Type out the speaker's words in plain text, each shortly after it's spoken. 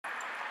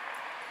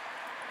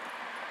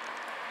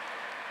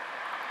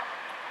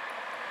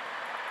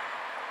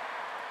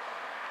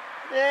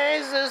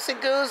Hey,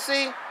 Zeusy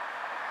Goosey.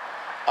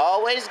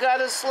 Always got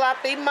a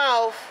sloppy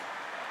mouth.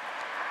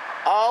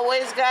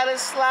 Always got a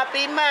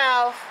sloppy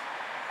mouth.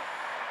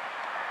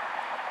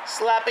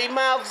 Sloppy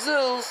mouth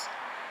Zeus.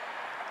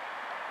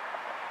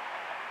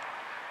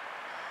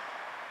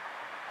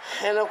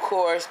 And of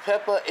course,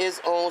 Peppa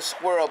is on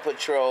Squirrel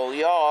Patrol.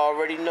 Y'all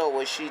already know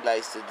what she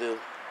likes to do.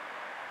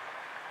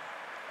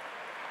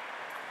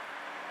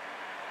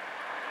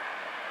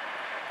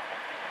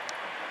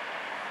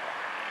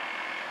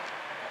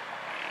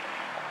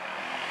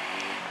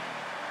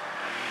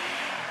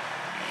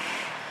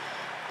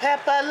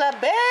 Peppa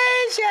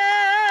LaBeija.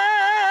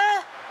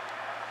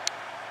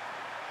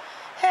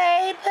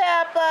 Hey,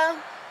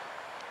 Peppa.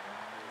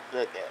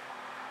 Look at her.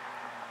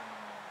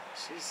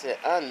 She said,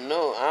 I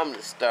know I'm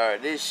the star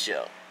of this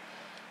show.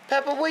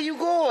 Peppa, where you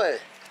going?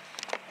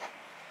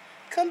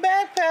 Come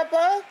back,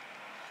 Peppa.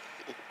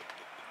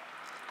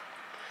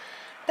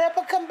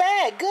 Peppa, come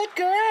back. Good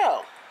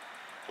girl.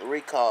 The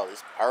recall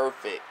is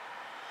perfect.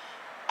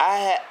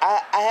 I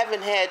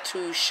haven't had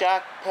to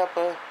shock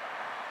Peppa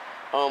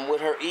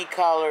with her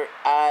e-collar.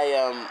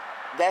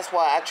 That's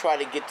why I try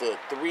to get the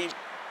three,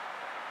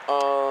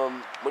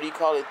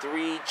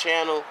 three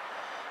channel.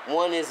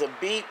 One is a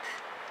beep.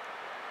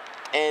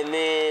 And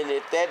then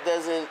if that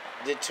doesn't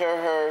deter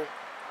her,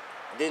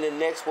 then the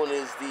next one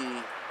is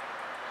the,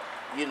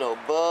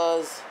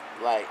 buzz,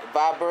 like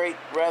vibrate,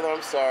 rather,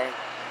 I'm sorry.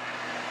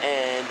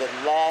 And the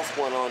last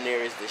one on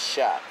there is the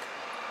shock.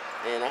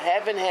 And I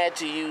haven't had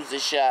to use the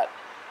shock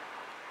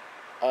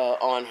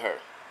on her,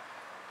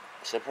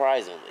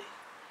 surprisingly.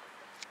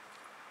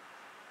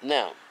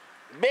 Now,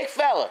 big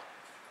fella.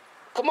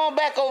 Come on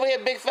back over here,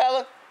 big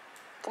fella.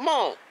 Come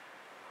on.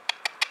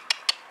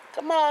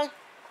 Come on.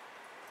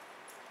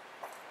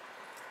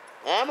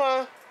 Come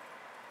on.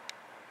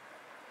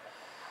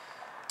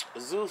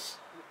 Zeus,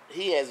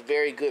 he has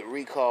very good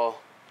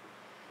recall.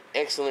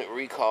 Excellent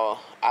recall.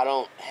 I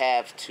don't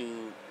have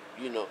to,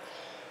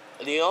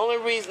 The only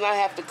reason I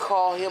have to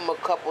call him a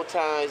couple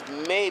times,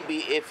 maybe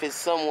if it's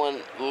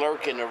someone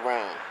lurking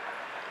around.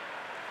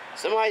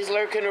 Somebody's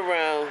lurking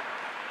around,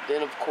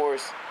 then of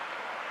course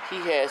he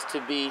has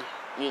to be,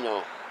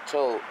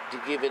 told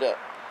to give it up.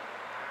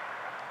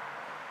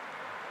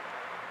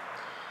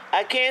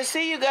 I can't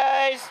see you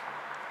guys.